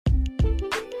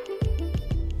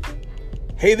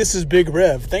Hey, this is Big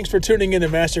Rev. Thanks for tuning in to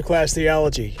Masterclass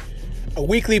Theology, a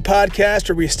weekly podcast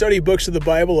where we study books of the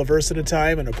Bible a verse at a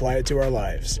time and apply it to our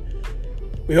lives.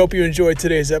 We hope you enjoyed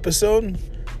today's episode.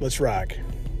 Let's rock.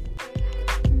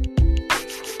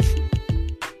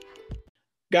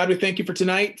 God, we thank you for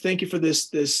tonight. Thank you for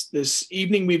this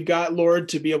evening we've got, Lord,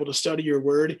 to be able to study your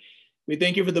word. We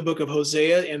thank you for the book of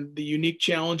Hosea and the unique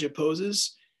challenge it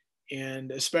poses,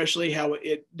 and especially how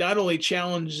it not only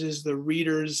challenges the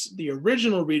readers, the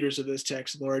original readers of this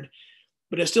text, Lord,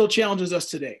 but it still challenges us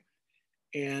today.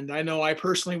 And I know I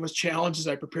personally was challenged as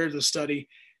I prepared the study,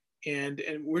 and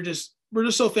we're just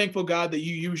so thankful, God, that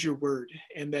you use your word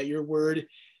and that your word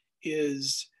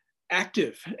is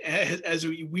active. As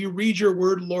we read your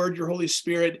word, Lord, your Holy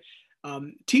Spirit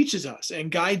teaches us and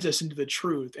guides us into the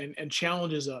truth and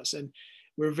challenges us. And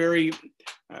we're very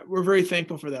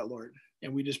thankful for that, Lord.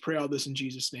 And we just pray all this in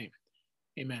Jesus' name.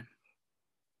 Amen.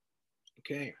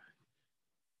 Okay.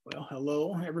 Well,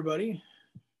 hello, everybody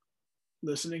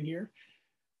listening here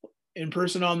in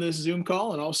person on this Zoom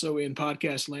call and also in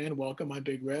podcast land. Welcome, I'm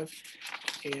Big Rev.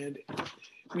 And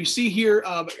we see here,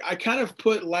 I kind of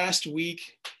put last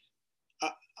week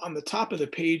on the top of the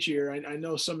page here. I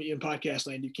know some of you in podcast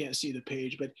land, you can't see the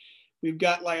page, but we've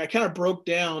got I kind of broke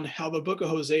down how the book of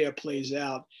Hosea plays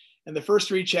out. And the first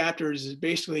 3 chapters is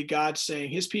basically God saying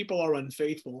his people are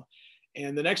unfaithful.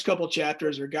 And the next couple of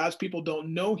chapters are God's people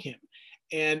don't know him.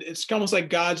 And it's almost like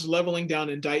God's leveling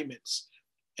down indictments.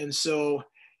 And so,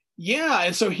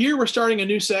 and so here we're starting a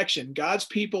new section. God's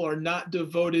people are not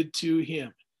devoted to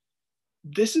him.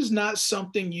 This is not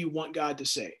something you want God to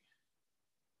say.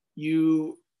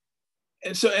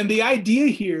 And the idea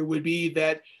here would be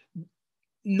that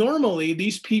normally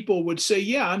these people would say,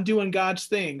 yeah, I'm doing God's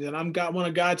things and I'm one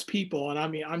of God's people. And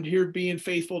I'm here being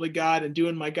faithful to God and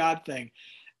doing my God thing.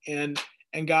 And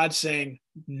God's saying,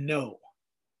 no,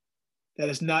 that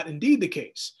is not indeed the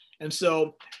case. And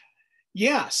so,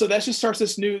 so that just starts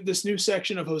this new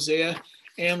section of Hosea.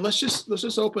 And let's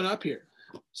just open up here.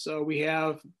 So we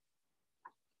have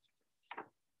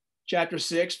chapter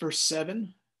 6, verse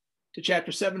 7 to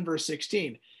chapter 7, verse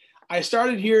 16. I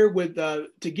started here with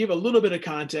to give a little bit of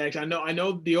context. I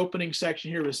know the opening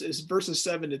section here is verses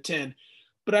 7 to 10,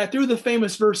 but I threw the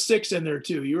famous verse 6 in there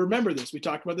too. You remember this. We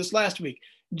talked about this last week.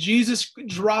 Jesus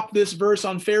dropped this verse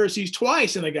on Pharisees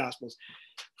twice in the Gospels.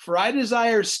 For I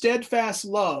desire steadfast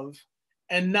love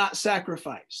and not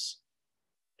sacrifice,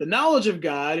 the knowledge of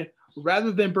God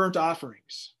rather than burnt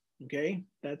offerings. Okay,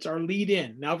 that's our lead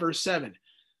in. Now verse 7.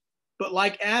 But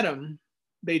like Adam,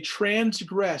 they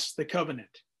transgressed the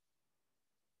covenant.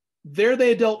 There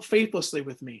they dealt faithlessly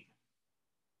with me.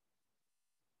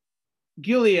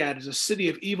 Gilead is a city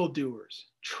of evildoers,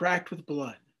 tracked with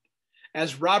blood.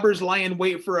 As robbers lie in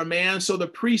wait for a man, so the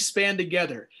priests band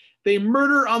together. They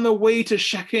murder on the way to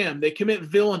Shechem. They commit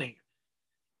villainy.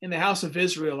 In the house of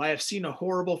Israel, I have seen a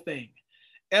horrible thing.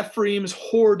 Ephraim's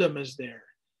whoredom is there.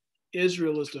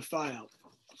 Israel is defiled.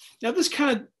 Now this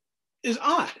kind of is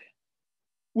odd.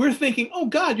 We're thinking, oh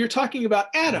God, you're talking about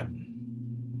Adam.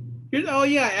 Oh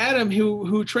yeah, Adam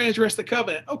who transgressed the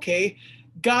covenant. Okay,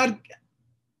 God,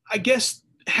 I guess,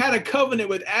 had a covenant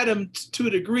with Adam to a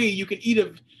degree. You can eat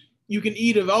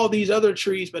of all these other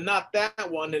trees, but not that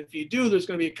one. And if you do, there's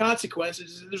going to be a consequence.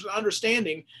 There's an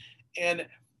understanding,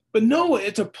 but no,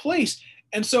 it's a place.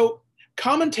 And so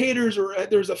commentators,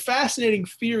 there's a fascinating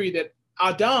theory that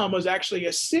Adam was actually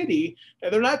a city. Now,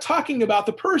 they're not talking about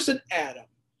the person Adam,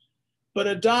 but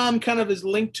Adam kind of is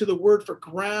linked to the word for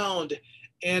ground.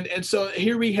 And so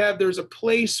here there's a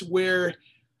place where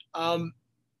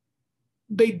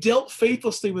they dealt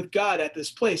faithlessly with God at this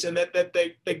place, and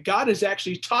that God is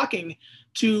actually talking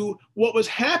to what was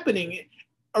happening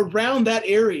around that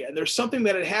area. And there's something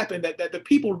that had happened that the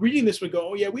people reading this would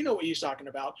go, oh yeah, we know what he's talking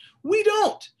about. We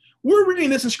don't. We're reading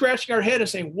this and scratching our head and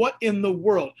saying, what in the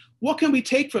world? What can we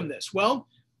take from this? Well,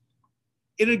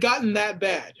 it had gotten that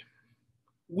bad.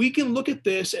 We can look at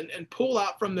this and pull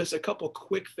out from this a couple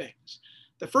quick things.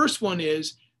 The first one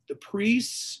is the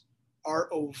priests are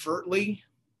overtly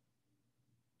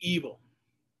evil.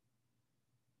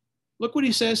 Look what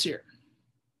he says here.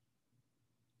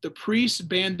 The priests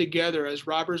band together as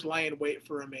robbers lie in wait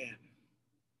for a man.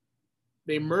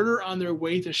 They murder on their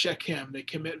way to Shechem. They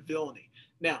commit villainy.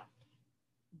 Now,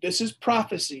 this is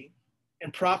prophecy,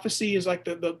 and prophecy is like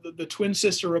the twin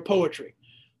sister of poetry.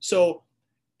 So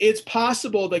it's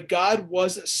possible that God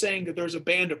wasn't saying that there's a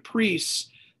band of priests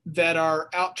that are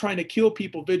out trying to kill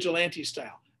people vigilante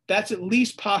style. That's at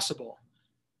least possible,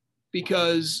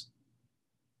 because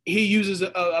he uses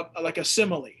like a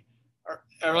simile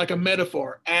or like a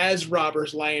metaphor, as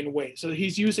robbers lie in wait. So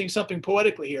he's using something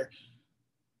poetically here.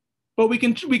 But we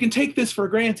can take this for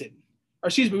granted. Or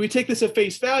excuse me, we take this at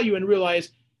face value and realize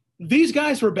these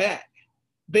guys were bad.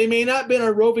 They may not have been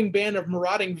a roving band of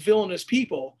marauding, villainous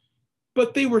people,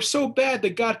 but they were so bad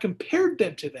that God compared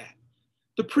them to that.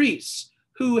 The priests,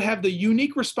 who have the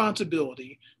unique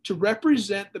responsibility to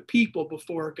represent the people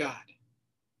before God.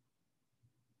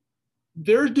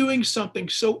 They're doing something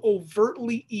so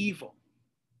overtly evil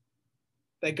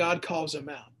that God calls them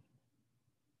out.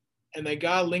 And that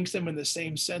God links them in the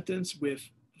same sentence with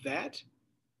that.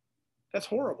 That's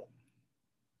horrible.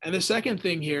 And the second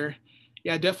thing here,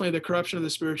 yeah, definitely the corruption of the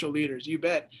spiritual leaders. You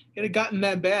bet. It had gotten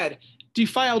that bad.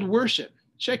 Defiled worship.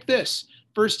 Check this.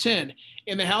 Verse 10,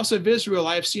 in the house of Israel,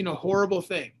 I have seen a horrible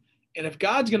thing. And if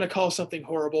God's going to call something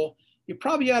horrible, you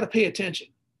probably ought to pay attention.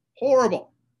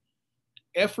 Horrible.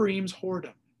 Ephraim's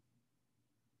whoredom.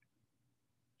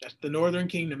 That's the northern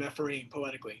kingdom, Ephraim,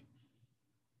 poetically,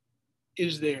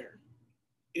 is there.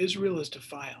 Israel is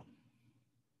defiled.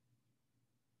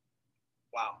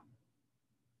 Wow.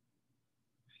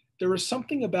 There was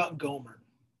something about Gomer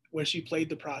when she played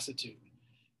the prostitute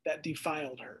that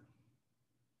defiled her.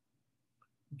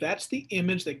 That's the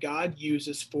image that God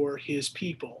uses for his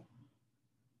people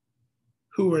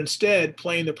who are instead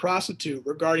playing the prostitute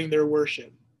regarding their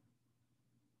worship.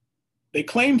 They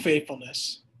claim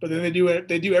faithfulness, but then they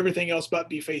do everything else but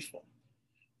be faithful.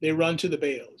 They run to the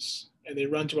Baals and they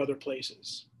run to other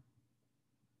places.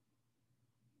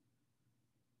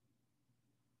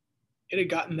 It had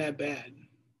gotten that bad.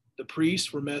 The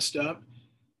priests were messed up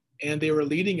and they were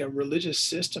leading a religious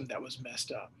system that was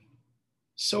messed up.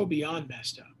 So beyond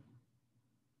messed up.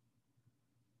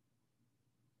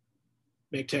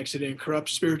 Make text it in. Corrupt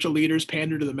spiritual leaders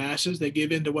pander to the masses. They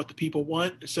give in to what the people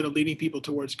want instead of leading people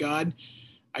towards God.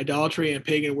 Idolatry and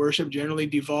pagan worship generally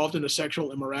devolved into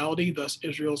sexual immorality, thus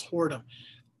Israel's whoredom.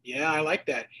 Yeah, I like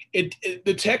that.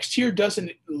 The text here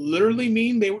doesn't literally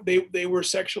mean they were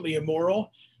sexually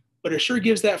immoral, but it sure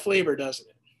gives that flavor, doesn't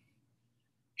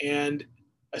it? And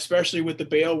especially with the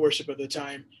Baal worship of the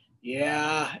time,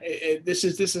 yeah, this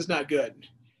is not good.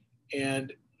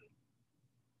 And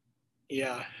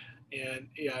yeah,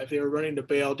 if they were running to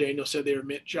Baal, Daniel said they were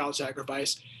child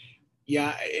sacrifice.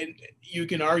 Yeah, and you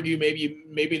can argue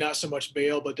maybe not so much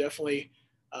Baal, but definitely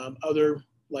other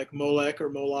like Molech or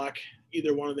Moloch.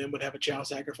 Either one of them would have a child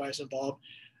sacrifice involved.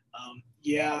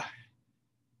 Yeah,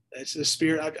 that's the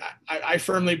spirit. I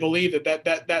firmly believe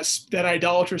that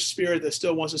idolatrous spirit that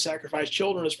still wants to sacrifice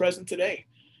children is present today,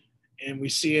 and we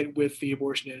see it with the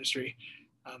abortion industry.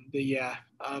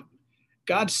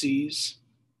 God sees.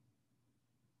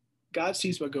 God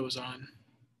sees what goes on.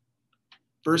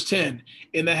 Verse 10,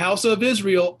 in the house of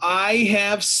Israel, I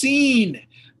have seen.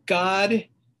 God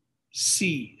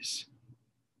sees.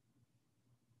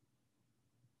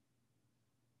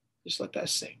 Just let that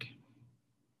sink.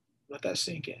 Let that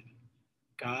sink in.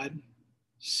 God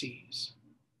sees.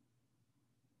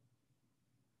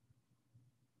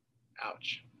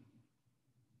 Ouch.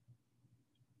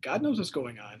 God knows what's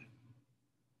going on.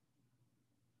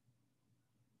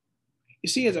 You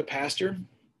see, as a pastor,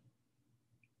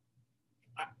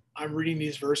 I'm reading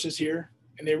these verses here,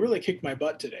 and they really kicked my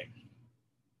butt today.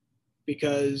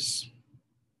 Because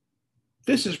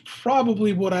this is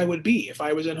probably what I would be if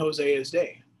I was in Hosea's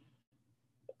day.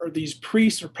 Or these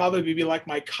priests would probably be like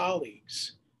my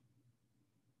colleagues.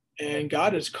 And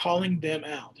God is calling them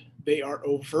out. They are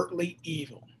overtly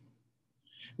evil.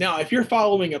 Now, if you're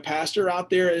following a pastor out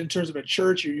there in terms of a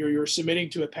church, you're submitting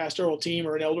to a pastoral team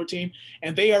or an elder team,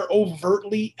 and they are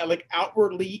overtly, like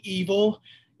outwardly evil,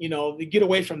 get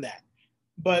away from that.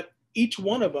 But each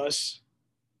one of us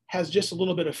has just a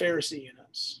little bit of Pharisee in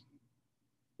us,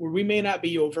 where we may not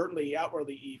be overtly,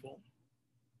 outwardly evil.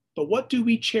 But what do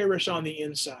we cherish on the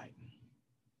inside?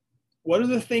 What are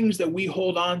the things that we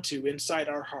hold on to inside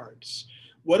our hearts?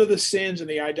 What are the sins and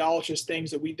the idolatrous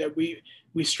things that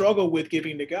we struggle with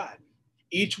giving to God?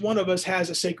 Each one of us has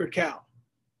a sacred cow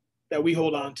that we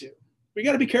hold on to. We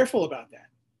got to be careful about that.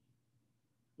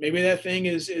 Maybe that thing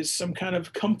is some kind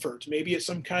of comfort. Maybe it's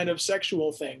some kind of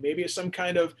sexual thing. Maybe it's some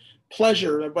kind of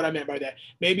pleasure, what I meant by that.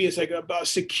 Maybe it's like about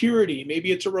security.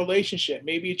 Maybe it's a relationship.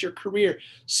 Maybe it's your career.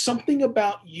 Something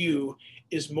about you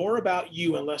is more about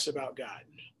you and less about God.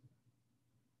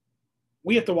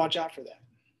 We have to watch out for that.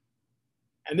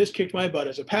 And this kicked my butt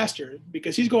as a pastor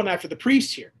because he's going after the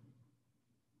priests here.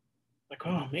 Like,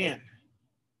 oh man,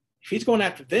 if he's going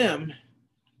after them,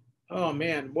 oh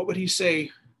man, what would he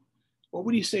say? What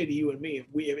would he say to you and me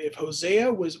if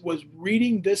Hosea was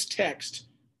reading this text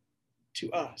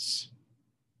to us?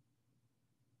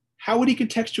 How would he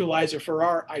contextualize it for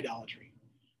our idolatry,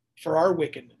 for our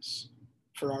wickedness,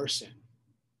 for our sin?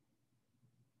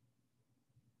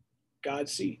 God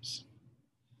sees.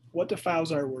 What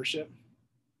defiles our worship?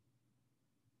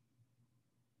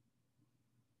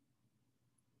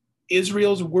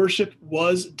 Israel's worship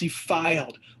was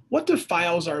defiled. What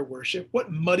defiles our worship?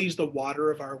 What muddies the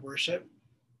water of our worship?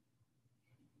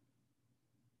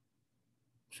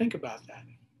 Think about that.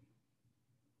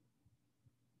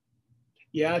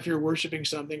 Yeah, if you're worshiping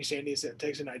something, Sandy said,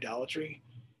 takes an idolatry.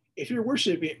 If you're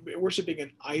worshiping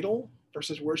an idol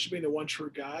versus worshiping the one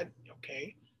true God,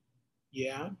 okay,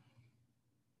 yeah.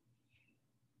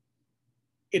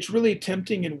 It's really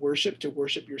tempting in worship to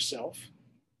worship yourself.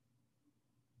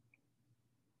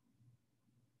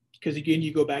 Because again,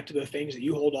 you go back to the things that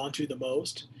you hold on to the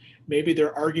most. Maybe there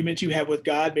are arguments you have with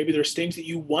God. Maybe there's things that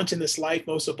you want in this life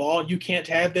most of all, and you can't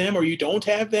have them or you don't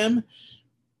have them.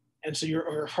 And so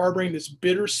you're harboring this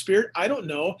bitter spirit. I don't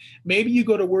know. Maybe you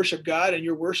go to worship God and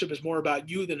your worship is more about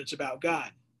you than it's about God.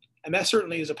 And that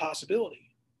certainly is a possibility.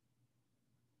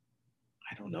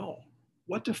 I don't know.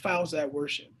 What defiles that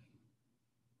worship?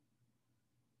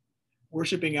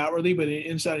 Worshiping outwardly, but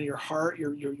inside of your heart,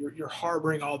 you're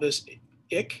harboring all this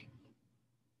ick.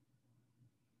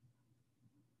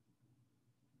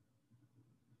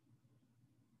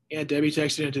 And Debbie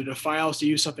texted in, to defile is to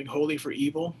use something holy for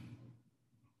evil.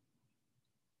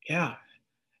 Yeah.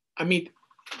 I mean,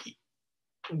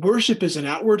 worship is an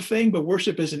outward thing, but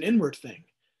worship is an inward thing.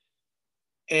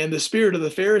 And the spirit of the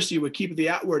Pharisee would keep the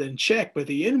outward in check, but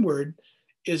the inward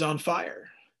is on fire.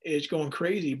 It's going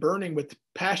crazy, burning with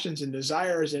passions and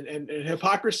desires and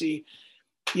hypocrisy.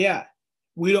 Yeah,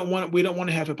 we don't want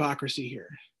to have hypocrisy here.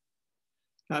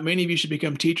 Not many of you should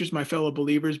become teachers, my fellow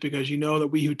believers, because you know that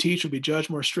we who teach will be judged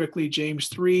more strictly. James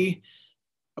 3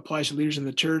 applies to leaders in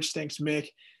the church. Thanks, Mick.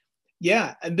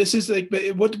 Yeah, and this is like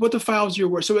what defiles your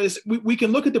worship. So we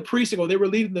can look at the priests and go, they were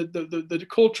leading the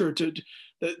culture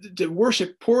to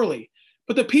worship poorly,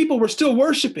 but the people were still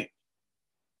worshiping.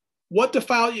 What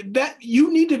defile you?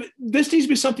 This needs to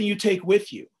be something you take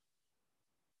with you.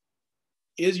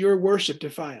 Is your worship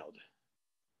defiled?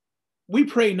 We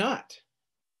pray not.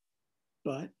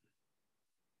 But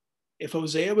if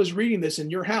Hosea was reading this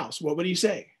in your house, what would he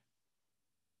say?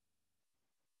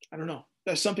 I don't know.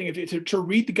 That's something to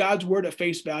read God's word at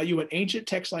face value, an ancient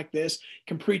text like this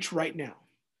can preach right now.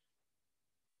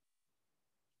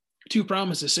 2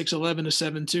 promises, 6:11 to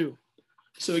 7:2.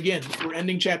 So again, we're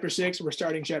ending chapter 6, we're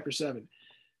starting chapter 7.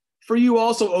 For you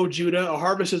also, O Judah, a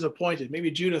harvest is appointed.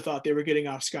 Maybe Judah thought they were getting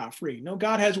off scot-free. No,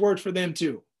 God has word for them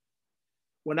too.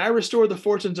 When I restore the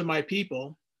fortunes of my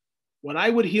people, when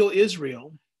I would heal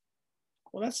Israel,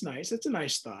 well, that's nice. That's a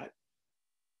nice thought.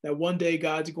 That one day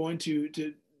God's going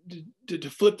to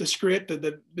flip the script,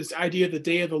 this idea of the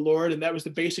day of the Lord, and that was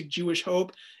the basic Jewish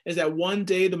hope, is that one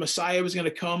day the Messiah was going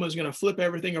to come, was going to flip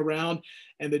everything around,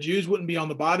 and the Jews wouldn't be on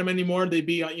the bottom anymore. They'd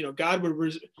be, God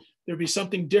would, there'd be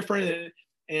something different.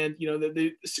 And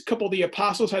a couple of the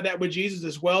apostles had that with Jesus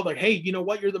as well. Like, hey, you know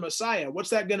what? You're the Messiah. What's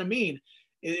that going to mean?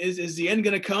 Is the end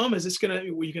going to come? Is this going to,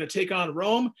 are you going to take on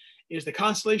Rome? Is the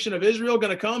consolation of Israel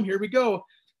going to come? Here we go.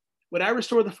 When I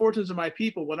restore the fortunes of my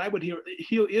people, when I would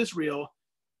heal Israel,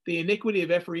 the iniquity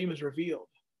of Ephraim is revealed.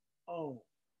 Oh.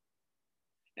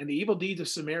 And the evil deeds of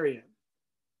Samaria.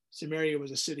 Samaria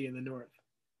was a city in the north.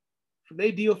 For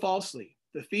they deal falsely.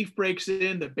 The thief breaks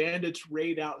in, the bandits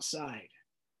raid outside.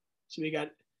 So we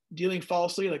got dealing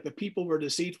falsely, like the people were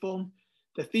deceitful.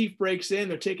 The thief breaks in,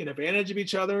 they're taking advantage of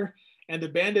each other, and the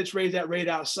bandits raid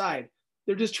outside.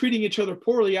 They're just treating each other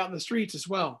poorly out in the streets as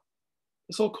well.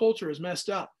 This whole culture is messed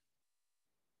up.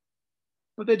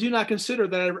 But they do not consider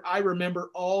that I remember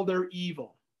all their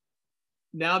evil.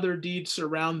 Now their deeds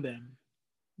surround them.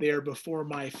 They are before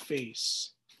my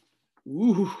face.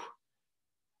 Ooh,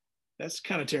 that's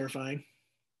kind of terrifying.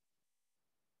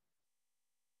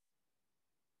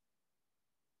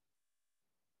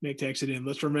 Make text it in.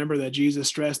 Let's remember that Jesus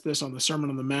stressed this on the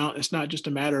Sermon on the Mount. It's not just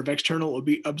a matter of external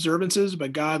observances,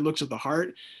 but God looks at the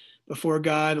heart. Before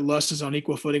God, lust is on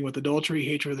equal footing with adultery,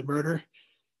 hatred, and murder.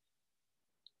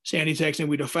 Sandy texting,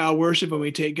 we defile worship when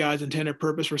we take God's intended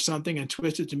purpose for something and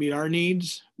twist it to meet our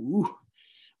needs. Ooh.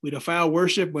 We defile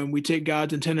worship when we take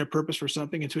God's intended purpose for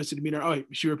something and twist it to meet our, oh,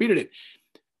 she repeated it.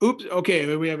 Oops, okay,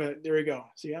 there we go.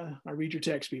 So yeah, I read your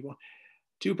text, people.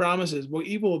 2 promises, well,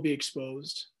 evil will be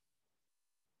exposed.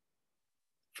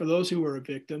 For those who are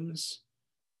victims,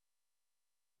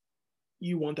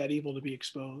 you want that evil to be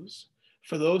exposed.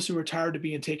 For those who are tired of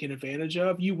being taken advantage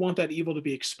of, you want that evil to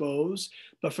be exposed.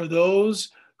 But for those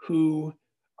who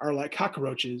are like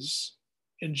cockroaches,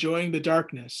 enjoying the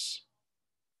darkness,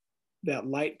 that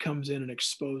light comes in and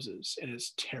exposes, and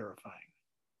it's terrifying.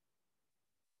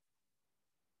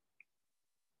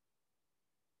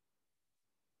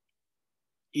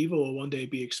 evil will one day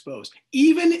be exposed.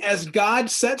 Even as God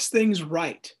sets things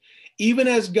right, even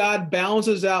as God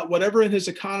balances out whatever in his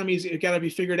economy has got to be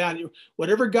figured out,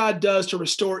 whatever God does to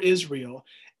restore Israel,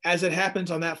 as it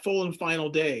happens on that full and final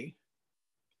day,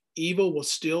 evil will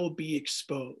still be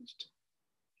exposed.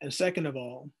 And second of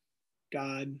all,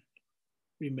 God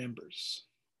remembers.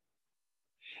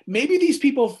 Maybe these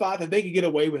people thought that they could get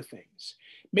away with things.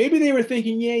 Maybe they were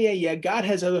thinking, yeah, God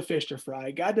has other fish to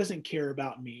fry. God doesn't care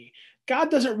about me.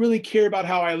 God doesn't really care about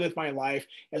how I live my life.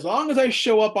 As long as I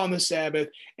show up on the Sabbath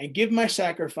and give my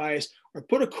sacrifice or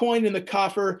put a coin in the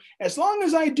coffer, as long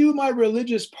as I do my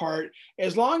religious part,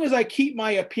 as long as I keep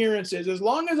my appearances, as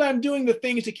long as I'm doing the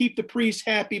things to keep the priests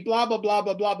happy, blah, blah, blah,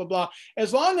 blah, blah, blah, blah.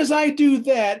 As long as I do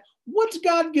that, what's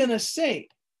God going to say?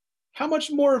 How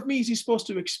much more of me is he supposed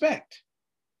to expect?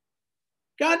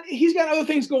 God, he's got other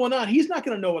things going on. He's not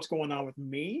going to know what's going on with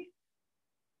me.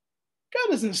 God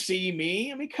doesn't see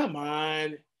me. I mean, come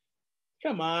on.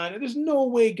 There's no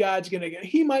way God's going to get,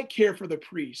 he might care for the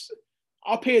priests.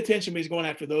 I'll pay attention when he's going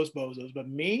after those bozos, but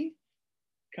me?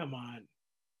 Come on.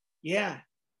 Yeah.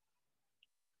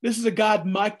 This is a God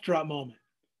mic drop moment.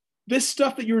 This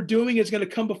stuff that you're doing is going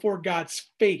to come before God's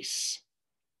face,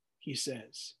 he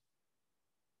says.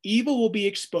 Evil will be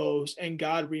exposed and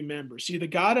God remembers. See, the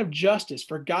God of justice,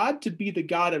 for God to be the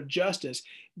God of justice,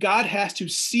 God has to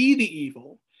see the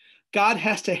evil, God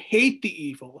has to hate the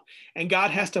evil, and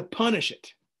God has to punish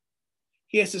it.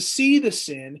 He has to see the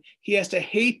sin, he has to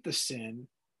hate the sin,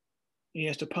 and he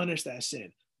has to punish that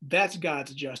sin. That's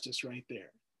God's justice right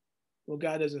there. Well,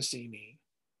 God doesn't see me.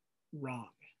 Wrong.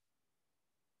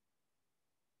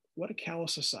 What a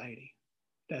callous society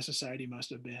that society must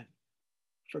have been.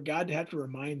 For God to have to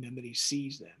remind them that he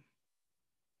sees them.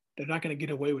 They're not going to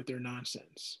get away with their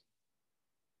nonsense.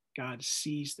 God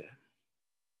sees them.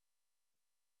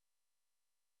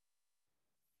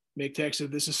 Make text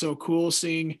of this is so cool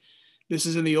seeing this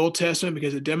is in the Old Testament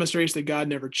because it demonstrates that God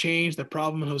never changed. The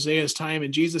problem in Hosea's time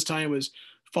and Jesus' time was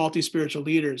faulty spiritual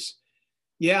leaders.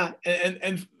 Yeah,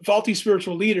 and faulty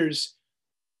spiritual leaders,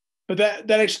 but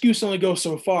that excuse only goes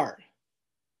so far.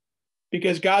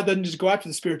 Because God doesn't just go after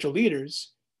the spiritual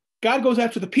leaders. God goes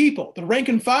after the people, the rank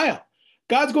and file.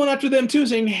 God's going after them too,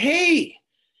 saying, hey,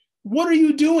 what are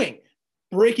you doing?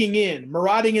 Breaking in,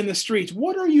 marauding in the streets.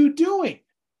 What are you doing?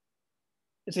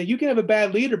 And say, you can have a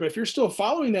bad leader, but if you're still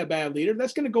following that bad leader,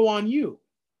 that's going to go on you.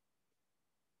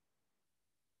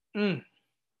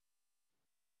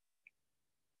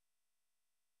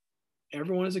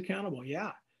 Everyone is accountable.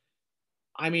 Yeah.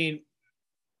 I mean,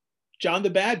 John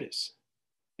the Baptist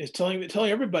is telling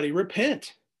everybody,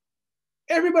 repent.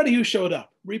 Everybody who showed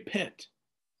up, repent.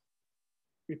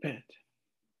 Repent.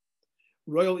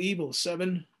 Royal evil,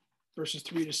 7 verses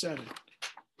 3-7.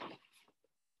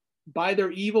 By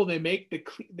their evil, they make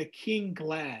the king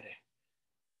glad,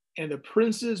 and the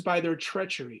princes by their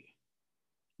treachery.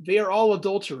 They are all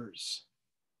adulterers.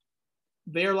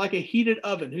 They are like a heated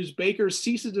oven whose baker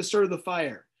ceases to stir the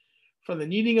fire from the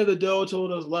kneading of the dough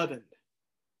till it is leavened.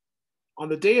 On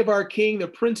the day of our king, the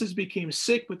princes became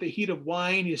sick with the heat of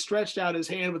wine. He stretched out his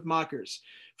hand with mockers.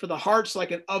 For the hearts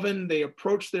like an oven, they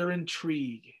approach their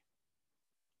intrigue.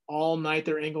 All night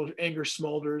their anger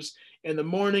smolders. In the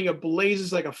morning it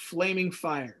blazes like a flaming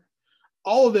fire.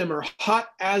 All of them are hot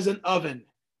as an oven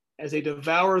as they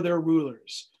devour their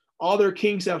rulers. All their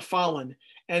kings have fallen,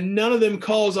 and none of them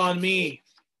calls on me.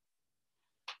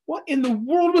 What in the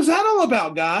world was that all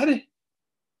about, God?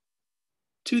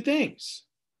 2 things.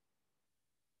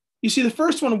 You see, the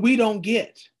first one we don't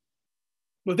get,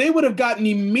 but they would have gotten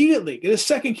immediately. This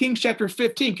is 2 Kings chapter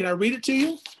 15. Can I read it to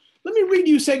you? Let me read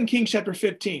you 2 Kings chapter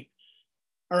 15.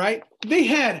 All right. They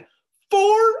had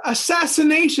 4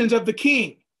 assassinations of the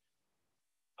king.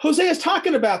 Hosea is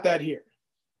talking about that here.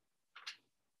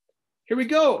 Here we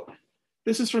go.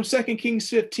 This is from 2 Kings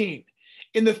 15.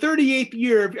 In the 38th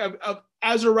year of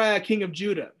Azariah, king of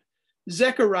Judah,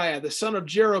 Zechariah, the son of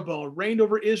Jeroboam, reigned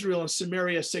over Israel and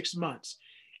Samaria 6 months.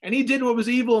 And he did what was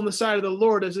evil in the sight of the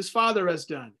Lord, as his father has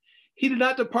done. He did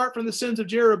not depart from the sins of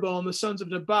Jeroboam, the sons of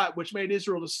Nebat, which made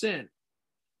Israel to sin.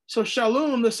 So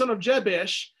Shallum, the son of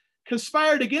Jabesh,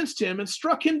 conspired against him and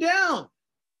struck him down,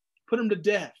 put him to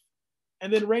death,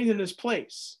 and then reigned in his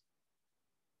place.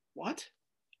 What?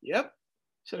 Yep.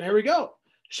 So here we go.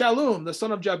 Shallum, the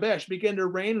son of Jabesh, began to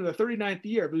reign in the 39th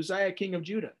year of Uzziah, king of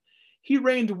Judah. He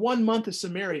reigned 1 month in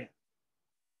Samaria.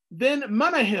 Then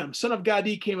Menahem, son of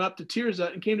Gadi, came up to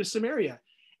Tirzah and came to Samaria,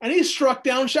 and he struck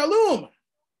down Shallum.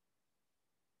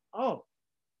 Oh,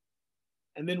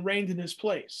 and then reigned in his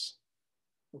place.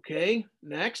 Okay,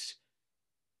 next.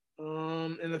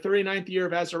 In the 39th year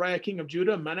of Azariah, king of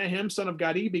Judah, Menahem, son of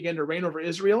Gadi, began to reign over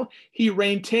Israel. He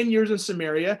reigned 10 years in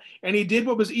Samaria, and he did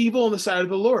what was evil in the sight of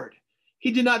the Lord.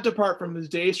 He did not depart from his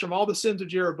days from all the sins of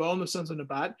Jeroboam, the sons of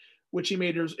Nebat, which he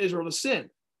made Israel to sin.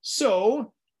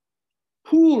 So,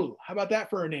 Pul, how about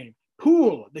that for a name?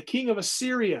 Pul, the king of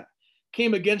Assyria,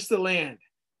 came against the land,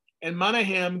 and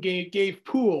Menahem gave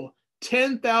Pul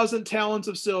 10,000 talents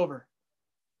of silver,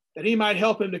 that he might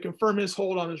help him to confirm his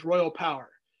hold on his royal power.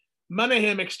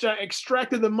 Menahem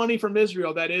extracted the money from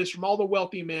Israel, that is, from all the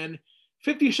wealthy men,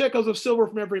 50 shekels of silver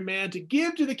from every man, to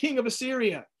give to the king of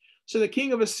Assyria. So the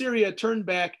king of Assyria turned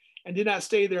back and did not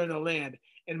stay there in the land,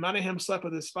 and Menahem slept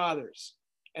with his fathers.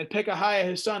 And Pekahiah,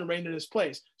 his son, reigned in his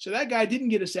place. So that guy didn't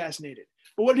get assassinated.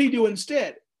 But what did he do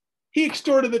instead? He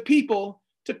extorted the people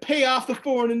to pay off the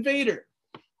foreign invader.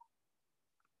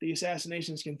 The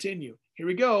assassinations continue. Here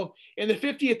we go. In the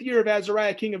 50th year of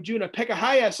Azariah, king of Judah,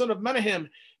 Pekahiah, son of Menahem,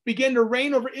 began to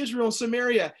reign over Israel and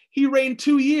Samaria. He reigned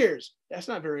 2 years. That's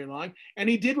not very long. And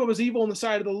he did what was evil in the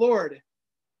sight of the Lord.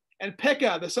 And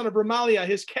Pekah, the son of Remaliah,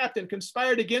 his captain,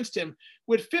 conspired against him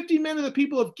with 50 men of the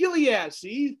people of Gilead.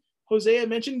 See, Hosea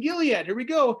mentioned Gilead. Here we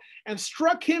go. And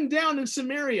struck him down in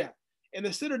Samaria, in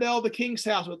the citadel of the king's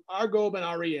house with Argob and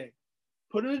Arieh.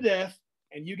 Put him to death,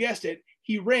 and you guessed it,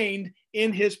 he reigned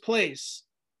in his place.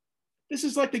 This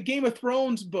is like the Game of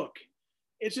Thrones book.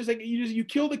 It's just like you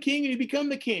kill the king and you become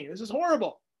the king. This is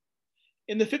horrible.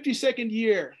 In the 52nd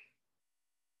year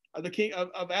of the king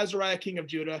of Azariah, king of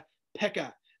Judah,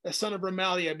 Pekah, the son of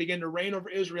Remaliah, began to reign over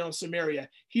Israel and Samaria.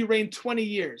 He reigned 20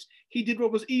 years. He did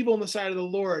what was evil in the sight of the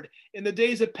Lord. In the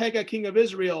days of Pekah, king of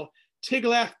Israel,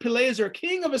 Tiglath-Pileser,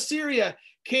 king of Assyria,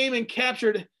 came and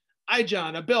captured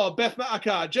Ijon, Abel,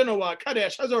 Beth-Maacah, Genoa,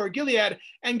 Kadesh, Hazor, Gilead,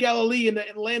 and Galilee in the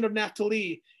land of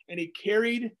Naphtali. And he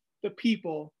carried the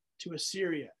people to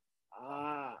Assyria.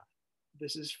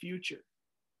 This is future.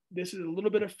 This is a little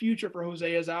bit of future for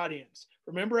Hosea's audience.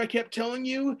 Remember, I kept telling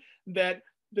you that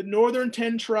the northern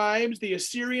 10 tribes, the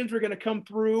Assyrians were going to come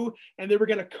through and they were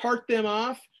going to cart them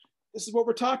off. This is what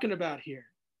we're talking about here.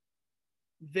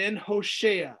 Then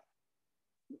Hoshea,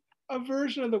 a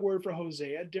version of the word for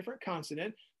Hosea, different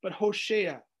consonant, but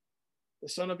Hoshea, the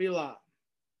son of Elah.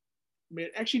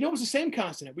 Actually, no, it was the same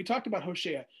consonant. We talked about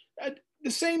Hoshea. The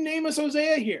same name as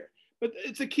Hosea here, but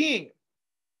it's a king.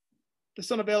 The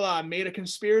son of Elah made a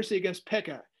conspiracy against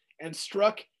Pekah and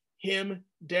struck him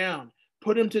down,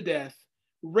 put him to death,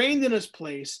 reigned in his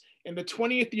place in the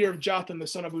 20th year of Jotham, the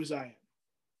son of Uzziah.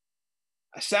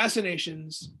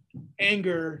 Assassinations,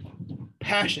 anger,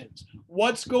 passions.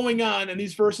 What's going on in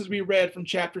these verses we read from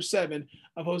chapter 7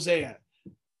 of Hosea?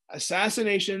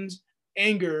 Assassinations,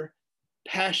 anger,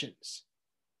 passions.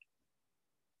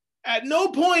 At no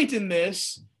point in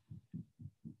this,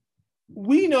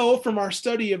 we know from our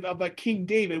study of King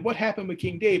David, what happened with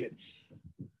King David.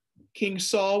 King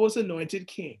Saul was anointed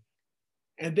king.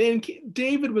 And then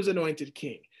David was anointed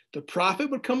king. The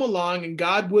prophet would come along and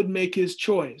God would make his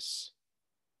choice.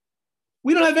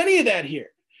 We don't have any of that here.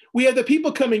 We have the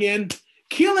people coming in,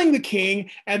 killing the king,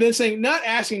 and then saying, not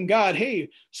asking God, hey,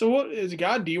 so what is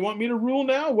God, do you want me to rule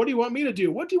now? What do you want me to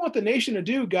do? What do you want the nation to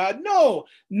do, God? No,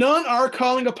 none are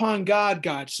calling upon God,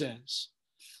 God says.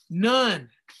 None.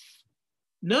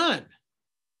 None.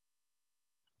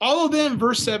 All of them,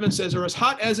 verse 7 says, are as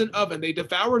hot as an oven. They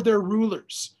devoured their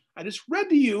rulers. I just read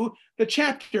to you the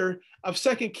chapter of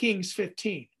 2 Kings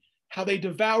 15, how they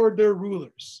devoured their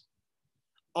rulers.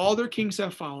 All their kings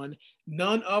have fallen.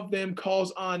 None of them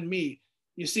calls on me.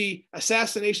 You see,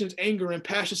 assassinations, anger, and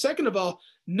passion. Second of all,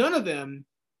 none of them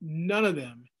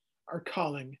are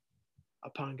calling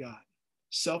upon God.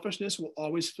 Selfishness will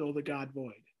always fill the God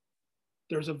void.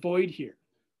 There's a void here.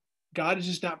 God is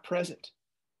just not present.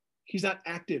 He's not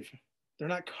active. They're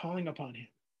not calling upon him.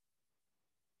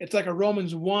 It's like a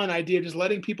Romans 1 idea of just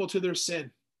letting people to their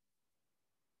sin.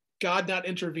 God not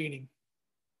intervening.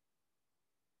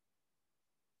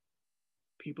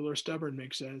 People are stubborn,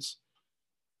 Mick says.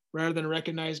 Rather than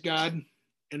recognize God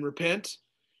and repent,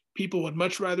 people would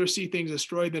much rather see things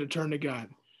destroyed than to turn to God.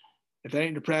 If that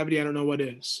ain't depravity, I don't know what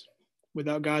is.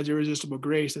 Without God's irresistible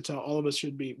grace, that's how all of us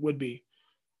would be.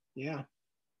 Yeah,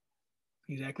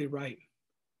 exactly right.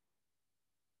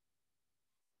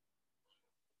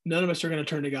 None of us are going to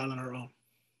turn to God on our own.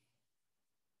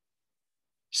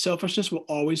 Selfishness will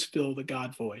always fill the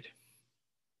God void.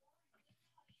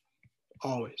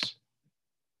 Always.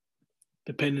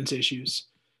 Dependence issues.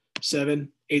 7,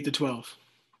 8 to 12.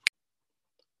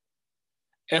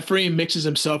 Ephraim mixes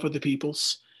himself with the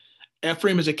peoples.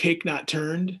 Ephraim is a cake not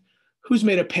turned. Who's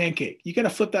made a pancake? You got to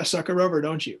flip that sucker over,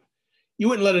 don't you? You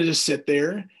wouldn't let it just sit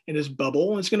there in this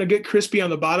bubble. It's going to get crispy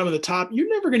on the bottom and the top. You're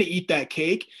never going to eat that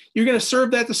cake. You're going to serve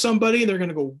that to somebody and they're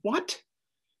going to go, what?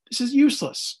 This is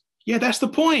useless. Yeah, that's the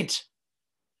point.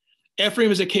 Ephraim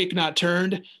is a cake not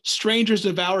turned. Strangers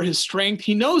devour his strength.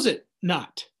 He knows it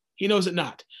not. He knows it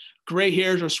not. Gray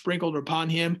hairs are sprinkled upon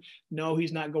him. No,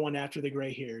 he's not going after the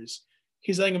gray hairs.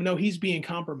 He's letting him know he's being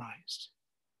compromised.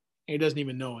 And he doesn't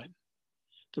even know it.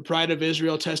 The pride of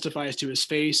Israel testifies to his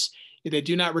face. Yet they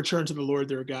do not return to the Lord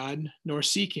their God, nor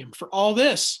seek him. For all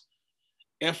this,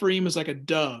 Ephraim is like a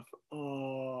dove.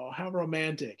 Oh, how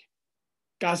romantic.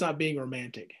 God's not being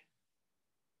romantic.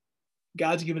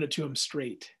 God's given it to him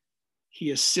straight. He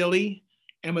is silly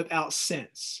and without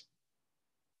sense.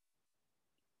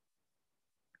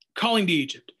 Calling to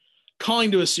Egypt,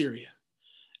 calling to Assyria.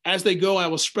 As they go, I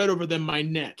will spread over them my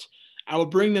net. I will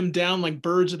bring them down like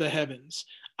birds of the heavens.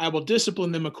 I will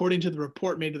discipline them according to the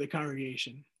report made to the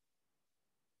congregation.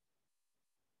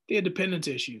 They had dependence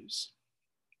issues.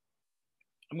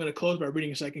 I'm going to close by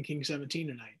reading 2 Kings 17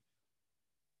 tonight.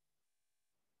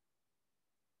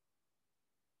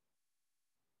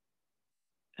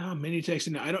 Many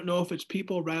texting. I don't know if it's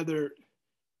people rather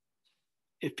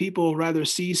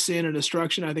see sin and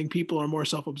destruction. I think people are more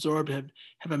self-absorbed,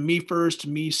 have a me first,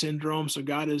 me syndrome. So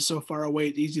God is so far away,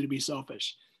 it's easy to be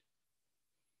selfish.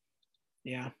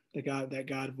 Yeah, that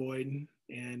God void.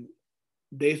 And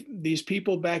these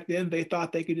people back then, they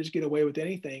thought they could just get away with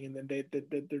anything, and then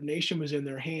their nation was in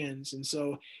their hands. And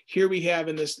so here we have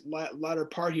in this latter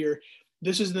part here,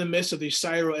 this is in the midst of the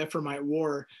Syro-Ephraimite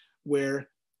war, where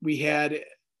we had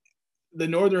the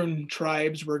northern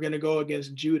tribes were going to go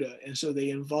against Judah, and so they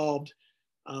involved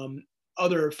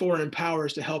other foreign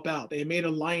powers to help out. They made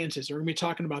alliances. We're going to be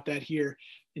talking about that here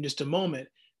in just a moment.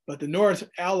 But the north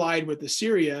allied with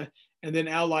Assyria, and then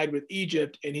allied with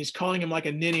Egypt, and he's calling him like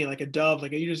a ninny, like a dove,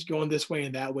 like you're just going this way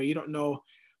and that way. You don't know,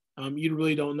 you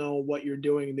really don't know what you're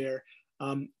doing there.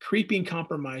 Creeping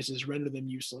compromises render them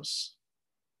useless.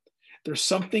 There's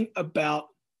something about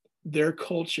their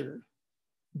culture.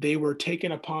 They were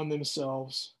taking upon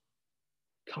themselves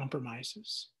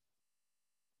compromises.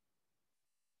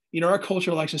 You know, our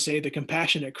culture likes to say the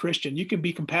compassionate Christian. You can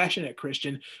be compassionate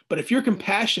Christian, but if you're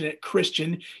compassionate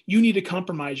Christian, you need to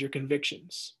compromise your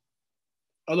convictions.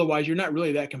 Otherwise, you're not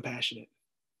really that compassionate.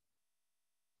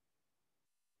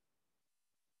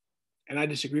 And I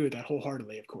disagree with that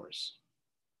wholeheartedly, of course.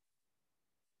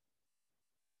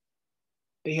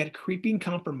 They had creeping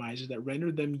compromises that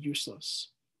rendered them useless.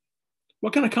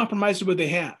 What kind of compromises would they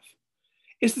have?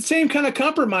 It's the same kind of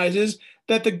compromises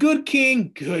that the good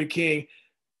king,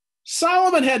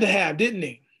 Solomon had to have, didn't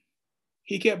he?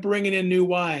 He kept bringing in new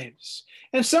wives.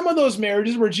 And some of those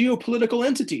marriages were geopolitical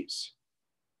entities.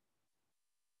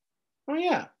 Oh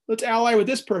yeah, let's ally with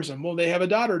this person. Well, they have a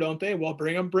daughter, don't they? Well,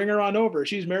 bring her on over.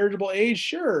 She's marriageable age,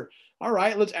 sure. All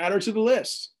right, let's add her to the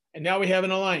list. And now we have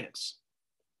an alliance.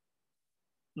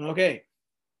 Okay.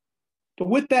 But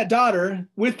with that daughter,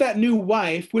 with that new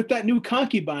wife, with that new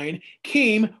concubine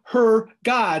came her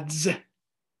gods.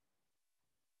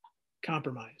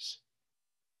 Compromise.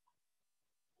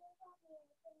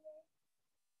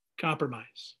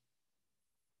 Compromise.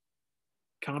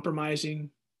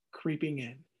 Compromising, creeping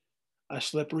in. A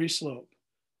slippery slope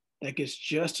that gets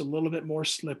just a little bit more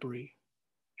slippery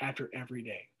after every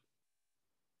day.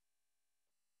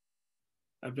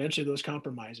 Eventually, those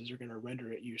compromises are going to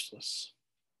render it useless.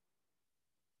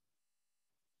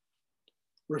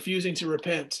 Refusing to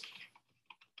repent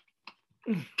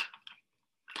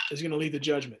is going to lead to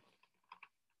judgment.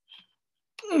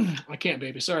 I can't,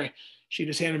 baby. Sorry. She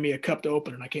just handed me a cup to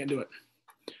open and I can't do it.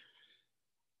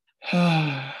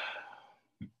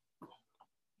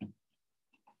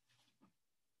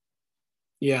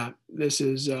 Yeah, this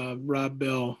is Rob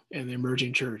Bell and the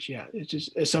Emerging Church. Yeah, it's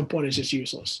just at some point it's just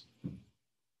useless.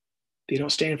 They don't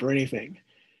stand for anything.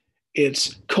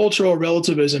 It's cultural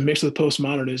relativism mixed with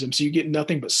postmodernism, so you get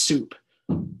nothing but soup.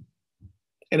 And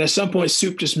at some point,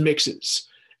 soup just mixes,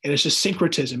 and it's just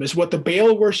syncretism. It's what the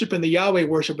Baal worship and the Yahweh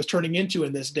worship was turning into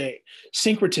in this day.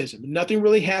 Syncretism. Nothing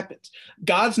really happens.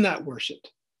 God's not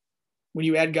worshipped when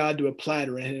you add God to a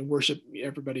platter and worship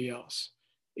everybody else.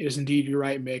 It is indeed, you're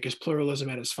right, Mick, is pluralism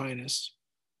at its finest.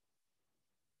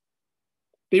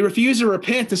 They refuse to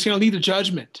repent. It's going to lead to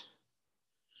judgment.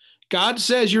 God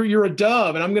says you're a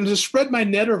dove, and I'm going to spread my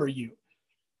net over you,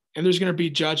 and there's going to be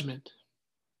judgment.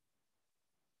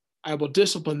 I will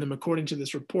discipline them according to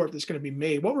this report that's going to be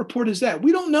made. What report is that?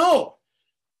 We don't know.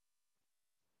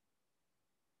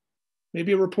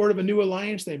 Maybe a report of a new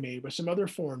alliance they made with some other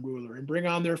foreign ruler and bring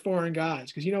on their foreign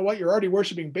gods. Because you know what? You're already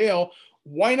worshiping Baal.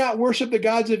 Why not worship the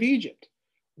gods of Egypt?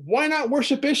 Why not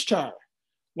worship Ishtar?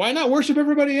 Why not worship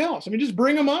everybody else? I mean, just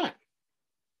bring them on.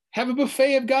 Have a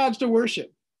buffet of gods to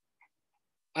worship.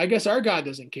 I guess our God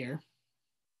doesn't care.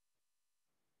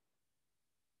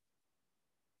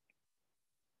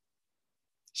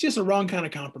 It's just a wrong kind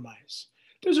of compromise.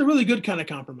 There's a really good kind of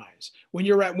compromise. When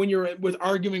you're with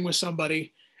arguing with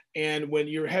somebody and when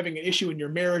you're having an issue in your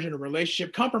marriage and a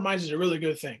relationship, compromise is a really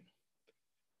good thing.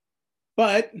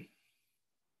 But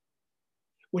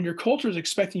when your culture is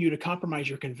expecting you to compromise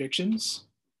your convictions,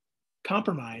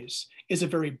 compromise is a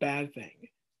very bad thing.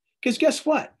 Because guess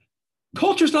what?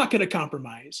 Culture's not going to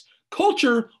compromise.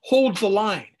 Culture holds the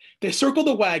line. They circle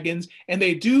the wagons and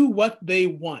they do what they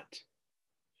want.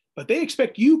 But they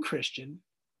expect you, Christian,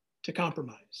 to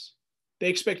compromise. They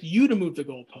expect you to move the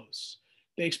goalposts.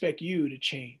 They expect you to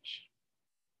change.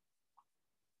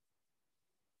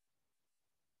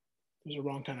 There's a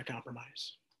wrong kind of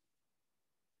compromise.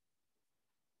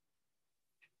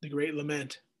 The Great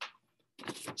Lament,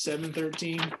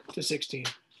 7:13 to 16.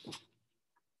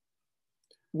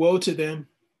 Woe to them,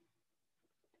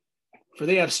 for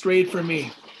they have strayed from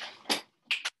me.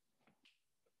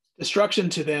 Destruction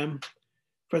to them,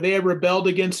 for they have rebelled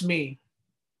against me.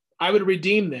 I would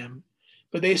redeem them,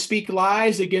 but they speak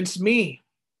lies against me.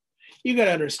 You got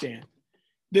to understand,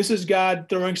 this is God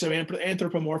throwing some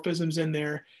anthropomorphisms in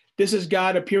there. This is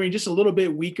God appearing just a little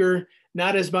bit weaker,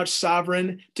 not as much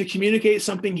sovereign to communicate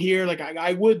something here. Like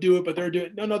I would do it, but they're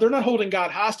doing, no, they're not holding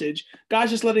God hostage.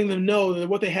 God's just letting them know that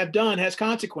what they have done has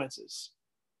consequences.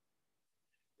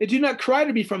 They do not cry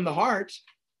to me from the heart,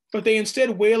 but they instead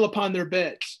wail upon their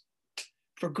beds.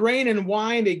 For grain and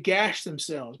wine, they gash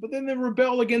themselves, but then they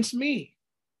rebel against me.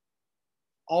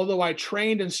 Although I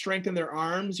trained and strengthened their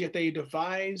arms, yet they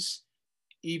devise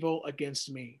evil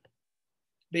against me.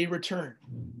 They return,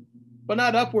 but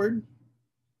not upward.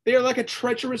 They are like a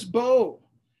treacherous bow.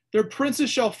 Their princes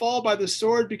shall fall by the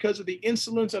sword because of the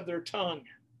insolence of their tongue.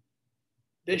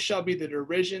 This shall be their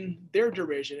derision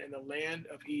in the land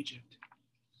of Egypt.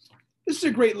 This is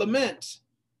a great lament.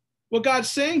 What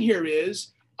God's saying here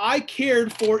is, I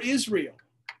cared for Israel.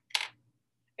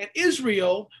 And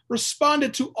Israel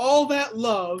responded to all that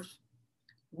love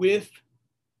with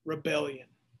rebellion.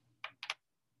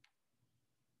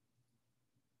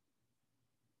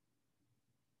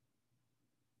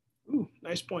 Ooh,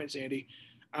 nice point, Sandy.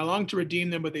 I long to redeem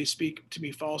them, but they speak to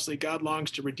me falsely. God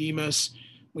longs to redeem us.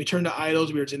 We turn to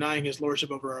idols. We are denying his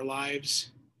lordship over our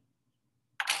lives.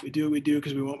 We do what we do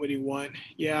because we want what we want.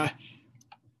 Yeah.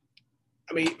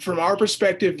 I mean, from our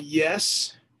perspective,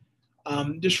 yes.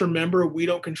 Just remember, we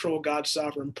don't control God's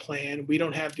sovereign plan. We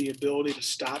don't have the ability to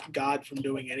stop God from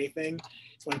doing anything.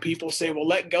 When people say, well,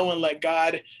 let go and let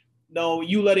God, no,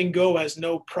 you letting go has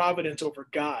no providence over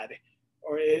God.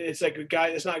 Or it's like God,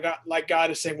 it's not God, like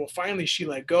God is saying, well, finally she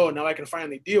let go. Now I can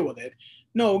finally deal with it.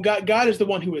 No, God is the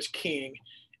one who is king.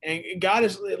 And God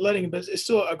is letting, but it's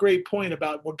still a great point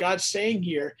about what God's saying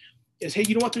here is, hey,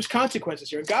 you know what? There's consequences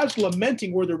here. God's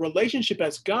lamenting where the relationship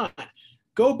has gone.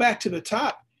 Go back to the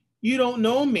top. You don't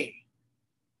know me.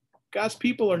 God's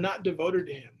people are not devoted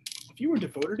to him. If you were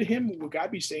devoted to him, would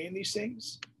God be saying these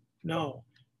things? No.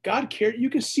 God cared. You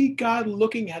can see God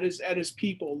looking at his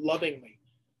people lovingly.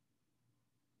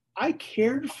 I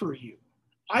cared for you.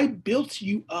 I built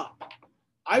you up.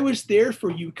 I was there for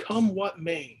you, come what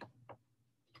may.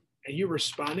 And you're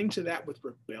responding to that with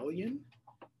rebellion?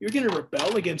 You're going to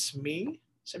rebel against me?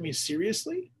 I mean,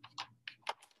 seriously?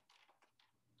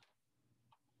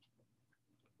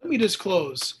 Let me just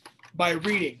close by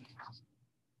reading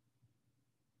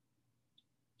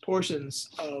portions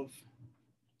of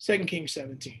 2 Kings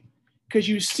 17, because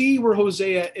you see where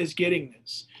Hosea is getting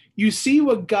this. You see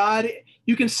what God,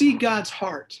 you can see God's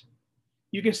heart.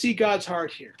 You can see God's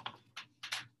heart here.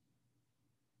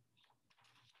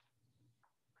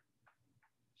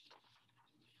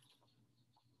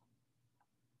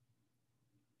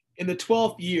 In the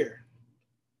 12th year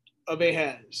of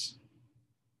Ahaz,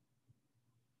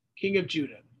 king of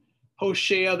Judah,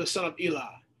 Hoshea, the son of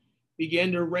Elah,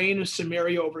 began to reign in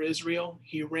Samaria over Israel.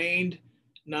 He reigned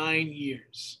 9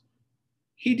 years.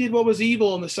 He did what was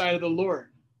evil in the sight of the Lord,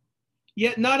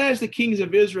 yet not as the kings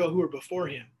of Israel who were before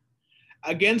him.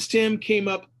 Against him came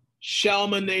up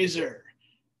Shalmaneser,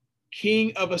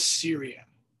 king of Assyria.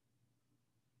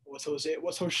 What's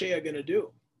Hoshea going to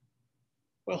do?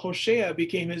 Well, Hoshea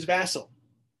became his vassal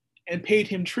and paid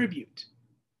him tribute.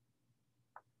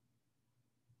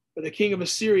 But the king of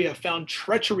Assyria found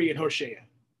treachery in Hoshea,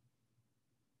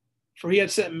 for he had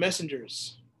sent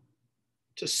messengers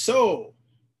to So.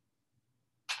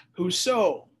 Who's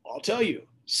So? I'll tell you.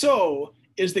 So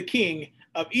is the king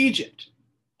of Egypt.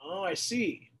 Oh, I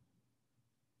see.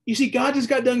 You see, God just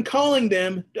got done calling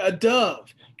them a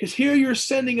dove, because here you're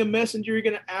sending a messenger, you're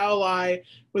going to ally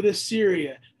with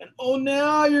Assyria. And oh,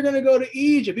 now you're going to go to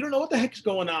Egypt. You don't know what the heck's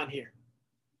going on here.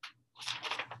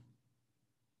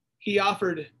 He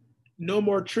offered no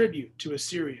more tribute to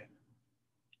Assyria,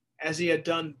 as he had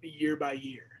done year by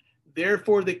year.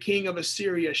 Therefore, the king of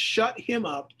Assyria shut him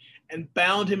up and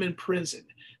bound him in prison.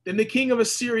 Then the king of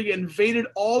Assyria invaded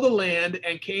all the land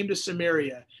and came to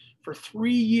Samaria. For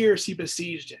 3 years he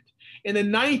besieged it. In the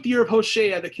 9th year of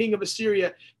Hoshea, the king of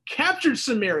Assyria captured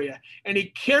Samaria, and he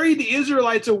carried the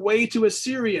Israelites away to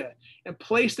Assyria and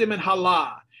placed them in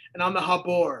Halah and on the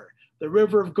Habor, the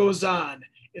river of Gozan,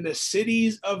 in the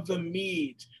cities of the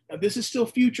Medes. Now, this is still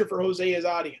future for Hosea's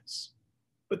audience,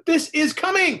 but this is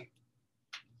coming.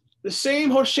 The same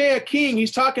Hoshea king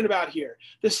he's talking about here,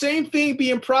 the same thing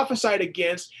being prophesied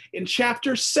against in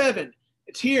chapter 7.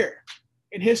 It's here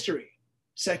in history,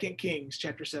 2 Kings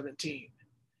chapter 17.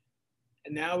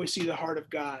 And now we see the heart of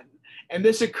God. And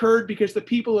this occurred because the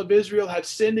people of Israel had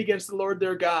sinned against the Lord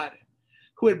their God,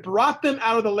 who had brought them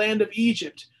out of the land of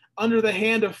Egypt under the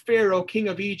hand of Pharaoh, king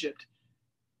of Egypt,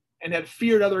 and had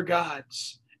feared other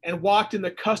gods and walked in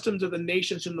the customs of the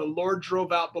nations whom the Lord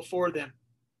drove out before them,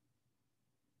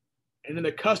 and in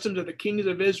the customs of the kings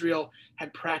of Israel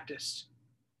had practiced.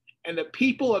 And the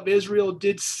people of Israel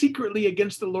did secretly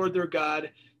against the Lord their God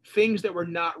things that were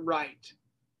not right.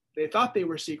 They thought they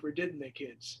were secret, didn't they,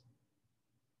 kids?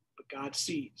 But God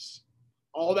sees.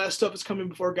 All that stuff is coming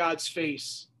before God's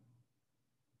face.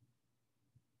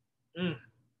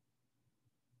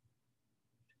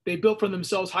 They built for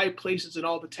themselves high places in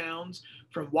all the towns,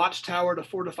 from watchtower to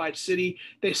fortified city.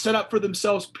 They set up for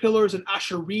themselves pillars and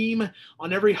asherim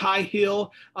on every high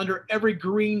hill, under every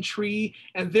green tree.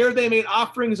 And there they made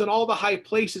offerings on all the high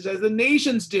places, as the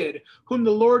nations did, whom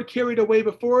the Lord carried away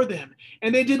before them.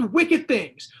 And they did wicked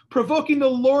things, provoking the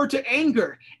Lord to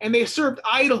anger. And they served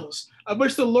idols, of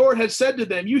which the Lord had said to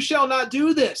them, "You shall not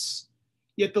do this."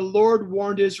 Yet the Lord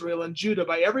warned Israel and Judah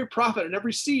by every prophet and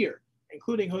every seer,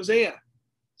 including Hosea,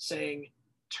 saying,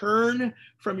 "Turn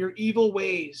from your evil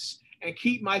ways and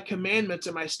keep my commandments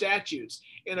and my statutes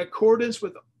in accordance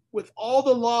with all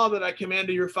the law that I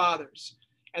commanded your fathers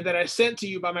and that I sent to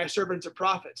you by my servants and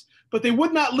prophets." But they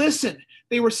would not listen.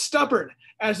 They were stubborn,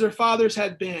 as their fathers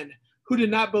had been, who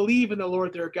did not believe in the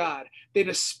Lord their God. They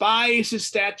despised his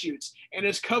statutes and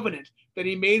his covenant that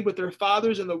he made with their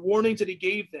fathers and the warnings that he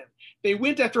gave them. They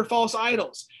went after false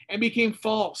idols and became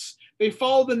false. They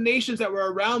followed the nations that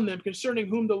were around them, concerning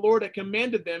whom the Lord had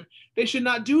commanded them they should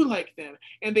not do like them.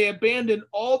 And they abandoned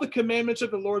all the commandments of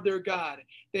the Lord their God.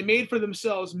 They made for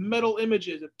themselves metal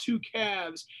images of 2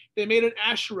 calves. They made an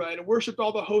Asherah and worshipped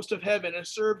all the host of heaven and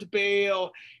served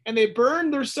Baal. And they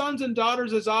burned their sons and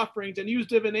daughters as offerings and used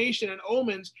divination and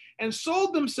omens and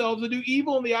sold themselves to do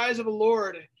evil in the eyes of the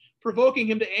Lord, provoking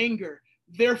him to anger.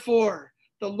 Therefore,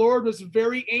 the Lord was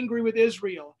very angry with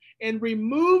Israel and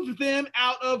removed them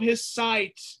out of his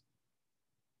sight.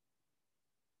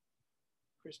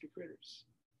 Crispy critters.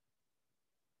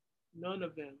 None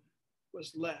of them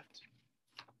was left,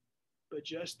 but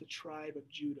just the tribe of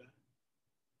Judah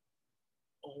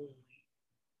only.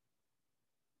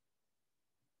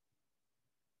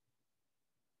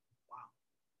 Wow.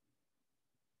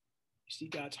 You see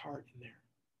God's heart in there.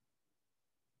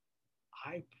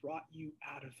 I brought you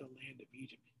out of the land of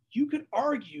Egypt. You could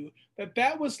argue that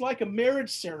that was like a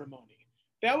marriage ceremony.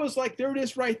 That was like, there it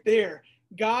is right there.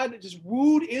 God just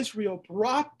wooed Israel,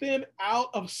 brought them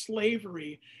out of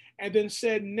slavery, and then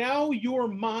said, "Now you're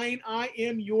mine, I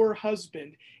am your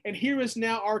husband." And here is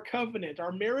now our covenant,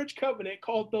 our marriage covenant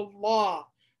called the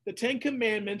law, the 10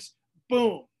 Commandments,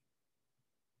 boom.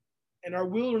 And our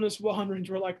wilderness wanderings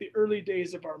were like the early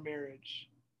days of our marriage.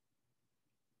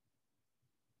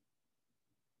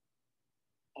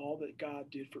 All that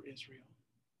God did for Israel.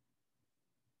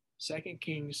 2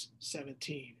 Kings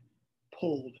 17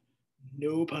 pulled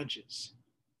no punches.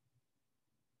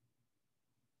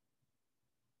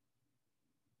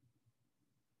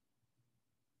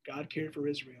 God cared for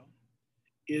Israel.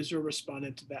 Israel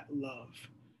responded to that love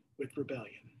with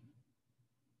rebellion.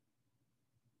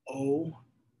 Oh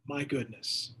my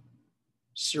goodness.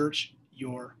 Search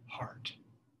your heart,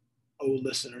 O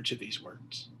listener to these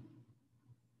words.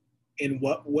 In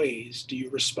what ways do you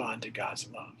respond to God's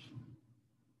love?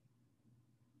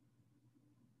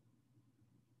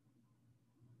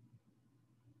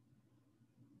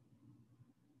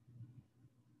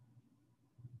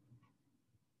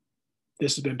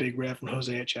 This has been Big Rev from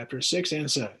Hosea chapter 6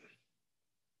 and 7.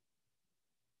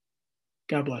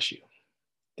 God bless you.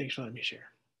 Thanks for letting me share.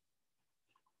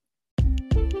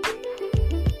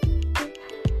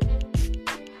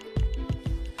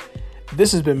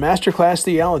 This has been Masterclass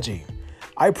Theology.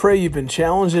 I pray you've been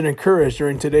challenged and encouraged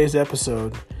during today's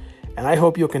episode, and I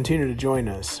hope you'll continue to join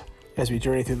us as we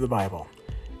journey through the Bible.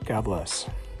 God bless.